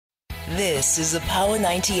This is a Power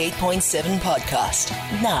 98.7 podcast.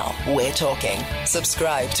 Now we're talking.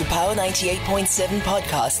 Subscribe to Power 98.7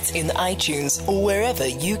 podcasts in iTunes or wherever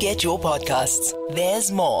you get your podcasts.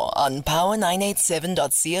 There's more on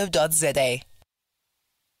power987.co.za.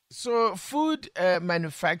 So, food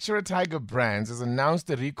manufacturer Tiger Brands has announced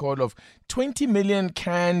the recall of 20 million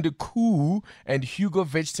canned Koo and Hugo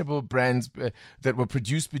vegetable brands that were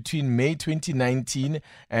produced between May 2019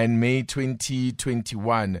 and May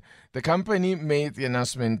 2021. The company made the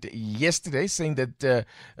announcement yesterday saying that the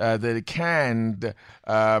canned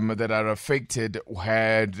that are affected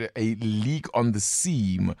had a leak on the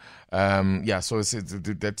seam. So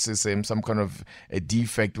that's some kind of a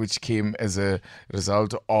defect which came as a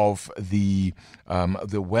result of the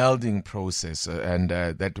welding process, and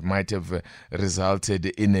that might have resulted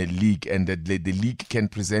in a leak, and that the leak can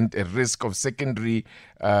present a risk of secondary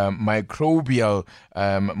microbial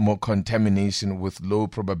more contamination with low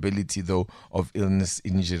probability though of illness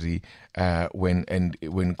injury when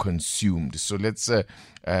consumed. So let's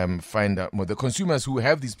find out more. The consumers who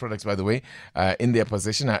have these products, by the way, in their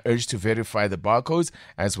possession are urged to verify the barcodes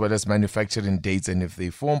as well as manufacturing dates, and if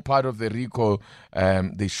they form part of the recall,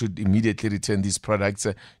 they should immediately return these products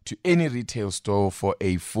to any retail store for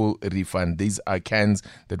a full refund. These are cans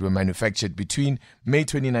that were manufactured between May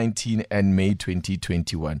 2019 and May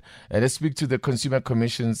 2021. Let's speak to the Consumer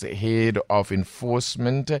Commission's Head of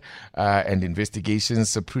Enforcement and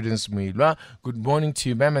Investigations, Prudence Muilwa. Good morning to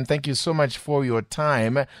you, ma'am, and thank you so much for your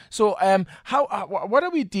time. So, what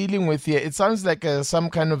are we dealing with here? It sounds like some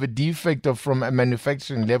kind of a defect from a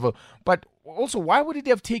manufacturing level, but also, why would it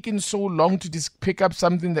have taken so long to just pick up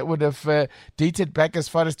something that would have dated back as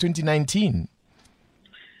far as 2019?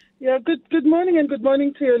 Yeah, good morning, and good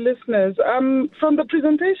morning to your listeners. From the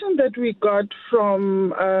presentation that we got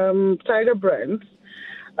from Tiger Brands,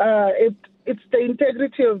 it's the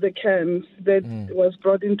integrity of the cans that was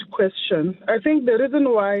brought into question. I think the reason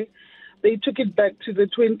why they took it back to the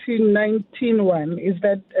 2019 one is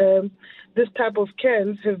that this type of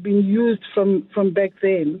cans have been used from back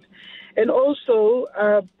then. And also,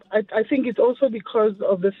 I think it's also because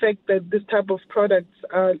of the fact that this type of products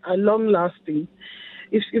are long-lasting.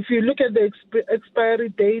 If you look at the expiry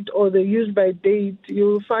date or the use-by date,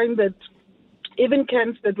 you'll find that even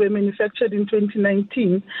cans that were manufactured in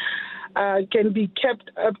 2019 can be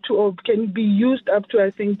kept up to, or can be used up to,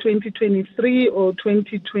 I think, 2023 or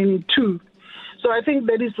 2022. So I think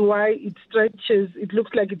that is why it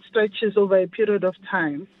looks like it stretches over a period of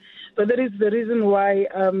time. So that is the reason why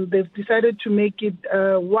they've decided to make it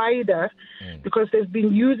wider, because they've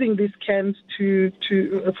been using these cans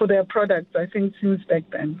for their products, I think, since back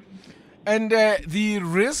then. And the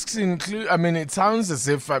risks include,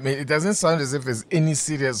 it doesn't sound as if there's any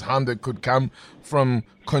serious harm that could come from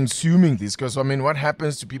consuming this. Because, what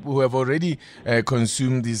happens to people who have already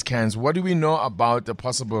consumed these cans? What do we know about the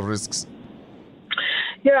possible risks?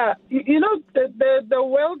 Yeah, the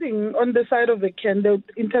welding on the side of the can,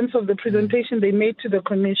 in terms of the presentation they made to the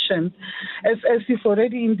commission, as you've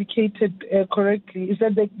already indicated correctly, is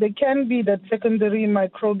that there can be that secondary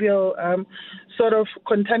microbial sort of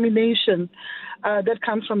contamination that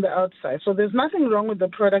comes from the outside. So there's nothing wrong with the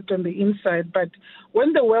product on the inside, but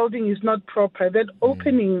when the welding is not proper, that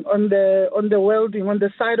opening on the welding on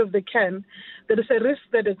the side of the can, there is a risk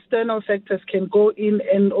that external factors can go in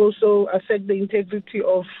and also affect the integrity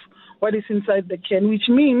of what is inside the can, which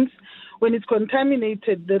means when it's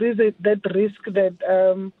contaminated, there is that risk that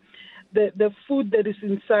the food that is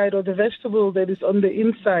inside or the vegetable that is on the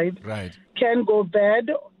inside can go bad,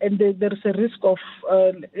 and there is a risk of,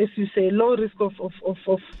 as you say, low risk of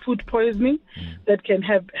food poisoning that can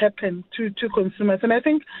happen to consumers. And I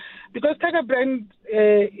think because Tiger Brand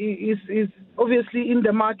is obviously in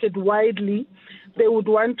the market widely, they would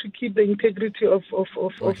want to keep the integrity of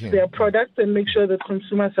their products and make sure that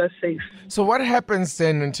consumers are safe. So what happens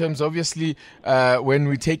then in terms, obviously, when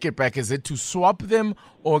we take it back? Is it to swap them,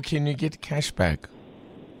 or can you get cash back?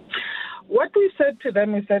 What we said to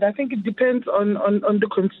them is that I think it depends on the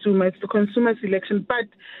consumer. It's the consumer's election. But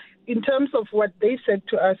in terms of what they said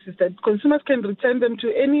to us is that consumers can return them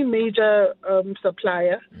to any major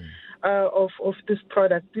supplier of this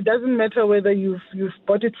product. It doesn't matter whether you've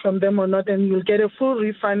bought it from them or not, and you'll get a full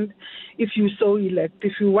refund if you so elect.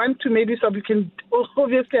 If you want to maybe swap, you can.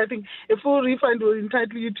 Obviously, I think a full refund will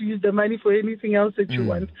entitle you to use the money for anything else that you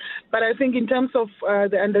want. But I think in terms of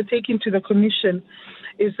the undertaking to the Commission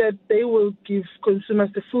is that they will give consumers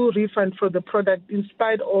the full refund for the product in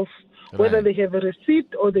spite of whether they have a receipt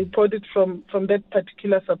or they bought it from that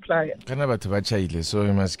particular supplier. So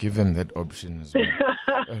you must give them that option as well.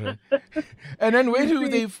 Right. And then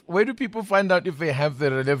where do people find out if they have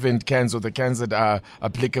the relevant cans or the cans that are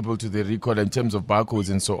applicable to the recall in terms of barcodes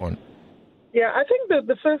and so on? Yeah, I think that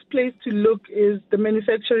the first place to look is the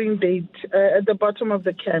manufacturing date at the bottom of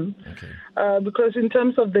the can. Okay. Because in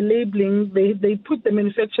terms of the labeling, they put the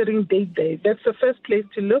manufacturing date there. That's the first place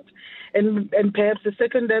to look. And perhaps the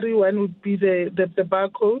secondary one would be the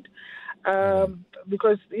barcode.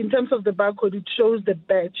 Because in terms of the barcode, it shows the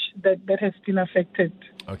batch that has been affected.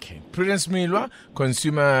 Okay. Prudence Milwa,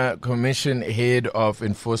 Consumer Commission Head of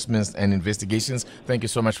Enforcement and Investigations. Thank you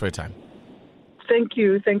so much for your time. Thank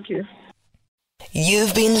you.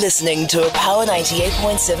 You've been listening to a Power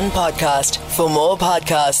 98.7 podcast. For more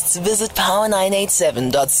podcasts, visit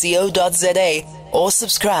power987.co.za or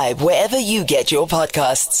subscribe wherever you get your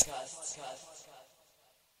podcasts.